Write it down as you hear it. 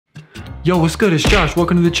Yo, what's good? It's Josh.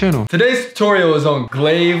 Welcome to the channel. Today's tutorial is on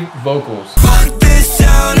Glaive vocals.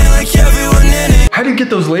 How do you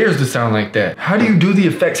get those layers to sound like that? How do you do the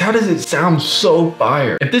effects? How does it sound so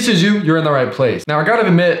fire? If this is you, you're in the right place. Now, I gotta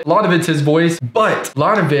admit, a lot of it's his voice, but a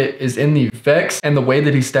lot of it is in the effects and the way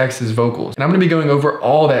that he stacks his vocals. And I'm gonna be going over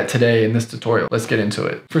all that today in this tutorial. Let's get into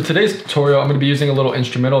it. For today's tutorial, I'm gonna be using a little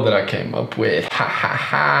instrumental that I came up with. Ha ha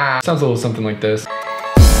ha. Sounds a little something like this.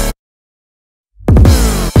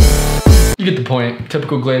 You get the point,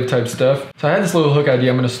 typical Glaive type stuff. So I had this little hook idea.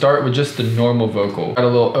 I'm gonna start with just the normal vocal. Got a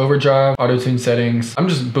little overdrive, auto-tune settings. I'm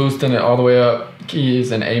just boosting it all the way up. Key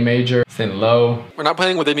is in A major, it's in low. We're not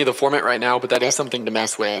playing with any of the format right now, but that is something to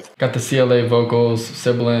mess with. Got the CLA vocals,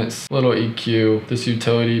 sibilance, little EQ, this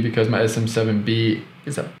utility because my SM7B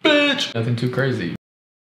is a bitch. Nothing too crazy.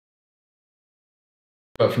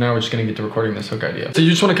 But for now, we're just gonna get to recording this hook idea. So you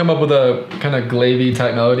just wanna come up with a kind of Glaive-y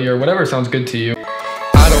type melody or whatever sounds good to you.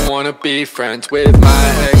 I don't wanna be friends with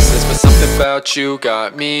my exes, but something about you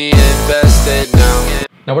got me invested now.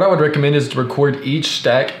 Now what I would recommend is to record each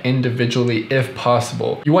stack individually if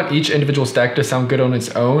possible. You want each individual stack to sound good on its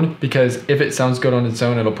own because if it sounds good on its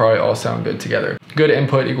own, it'll probably all sound good together. Good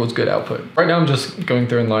input equals good output. Right now I'm just going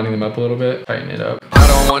through and lining them up a little bit, tighten it up. I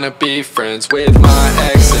don't wanna be friends with my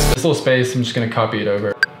exes. This little space, I'm just gonna copy it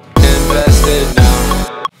over. Invested now.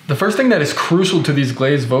 The first thing that is crucial to these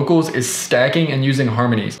Glaive vocals is stacking and using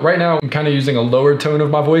harmonies. Right now, I'm kind of using a lower tone of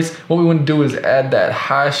my voice. What we want to do is add that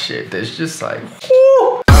high shit that's just like,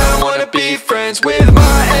 whoo! I don't wanna be friends with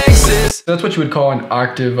my exes. That's what you would call an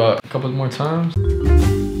octave up. A couple more times.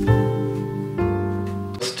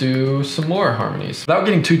 Let's do some more harmonies. Without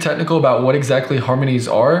getting too technical about what exactly harmonies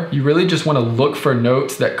are, you really just want to look for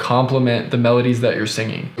notes that complement the melodies that you're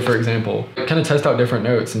singing. For example, kind of test out different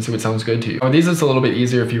notes and see what sounds good to you. On these, it's a little bit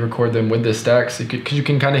easier if you record them with the stacks because you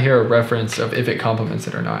can kind of hear a reference of if it complements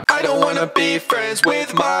it or not. I don't wanna be friends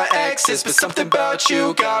with my exes, but something about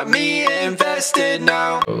you got me invested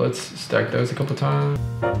now. So let's stack those a couple times.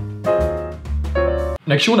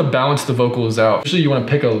 Next, you want to balance the vocals out. Usually you want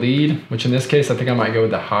to pick a lead, which in this case, I think I might go with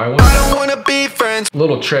the high one. I don't wanna be friends.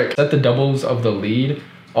 Little trick, set the doubles of the lead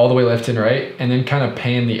all the way left and right, and then kind of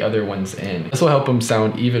pan the other ones in. This will help them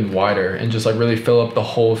sound even wider and just like really fill up the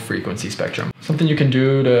whole frequency spectrum. Something you can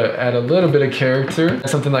do to add a little bit of character,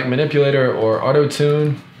 something like manipulator or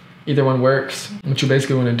auto-tune. Either one works. What you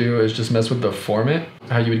basically want to do is just mess with the format.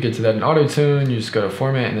 How you would get to that in auto-tune, you just go to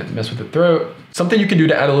format and then mess with the throat. Something you can do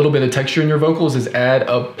to add a little bit of texture in your vocals is add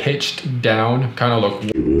a pitched down, kind of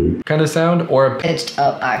like kind of sound, or a pitched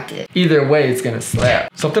up octave. Either way, it's gonna slap.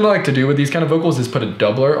 Something I like to do with these kind of vocals is put a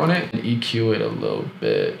doubler on it and EQ it a little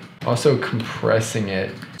bit. Also compressing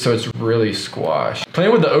it so it's really squashed.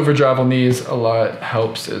 Playing with the overdrive on these a lot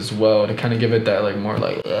helps as well to kind of give it that like more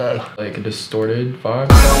like a distorted vibe.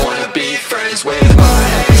 I don't wanna be friends with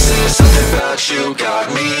my exes. Something about you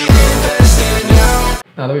got me invested now.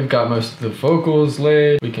 Now that we've got most of the vocals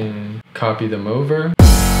laid, we can copy them over.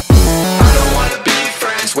 I don't wanna be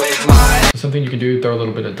friends with my exes. Something you can do, throw a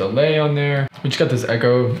little bit of delay on there. We just got this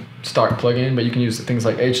echo stock plugin, but you can use things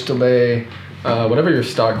like H delay. Whatever your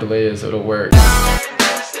stock delay is, it'll work.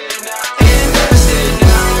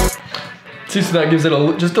 See, so that gives it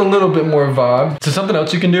just a little bit more vibe. So something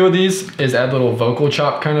else you can do with these is add little vocal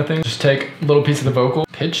chop kind of thing. Just take a little piece of the vocal,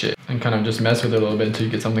 pitch it, and kind of just mess with it a little bit until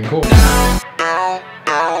you get something cool.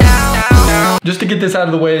 Just to get this out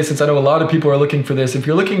of the way, since I know a lot of people are looking for this, if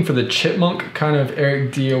you're looking for the chipmunk kind of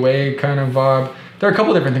Eric DOA kind of vibe, there are a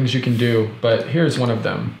couple different things you can do, but here's one of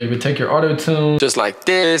them. You would take your auto-tune. Just like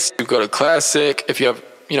this, you go to classic. If you have,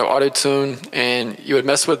 auto-tune, and you would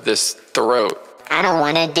mess with this throat. I don't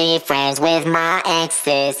wanna be friends with my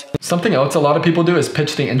exes. Something else a lot of people do is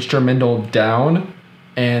pitch the instrumental down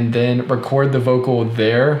and then record the vocal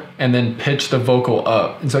there and then pitch the vocal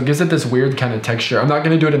up. And so it gives it this weird kind of texture. I'm not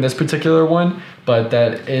gonna do it in this particular one, but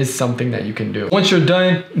that is something that you can do. Once you're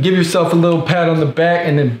done, give yourself a little pat on the back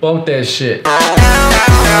and then bump that shit.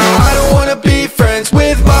 I don't wanna be friends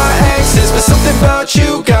with my exes, but something about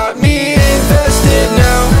you got me invested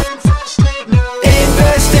now.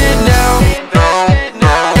 Invested now.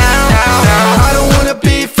 I don't wanna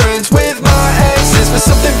be friends with my exes, but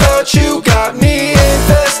something about you got me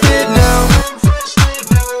invested now.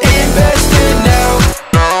 Invested now.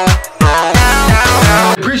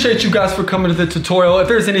 Appreciate you guys for coming to the tutorial. If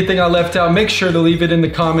there's anything I left out, make sure to leave it in the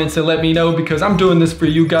comments and let me know because I'm doing this for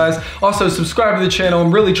you guys. Also, subscribe to the channel.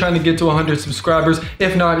 I'm really trying to get to 100 subscribers.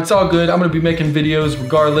 If not, it's all good. I'm gonna be making videos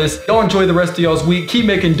regardless. Y'all enjoy the rest of y'all's week. Keep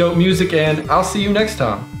making dope music and I'll see you next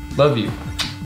time. Love you.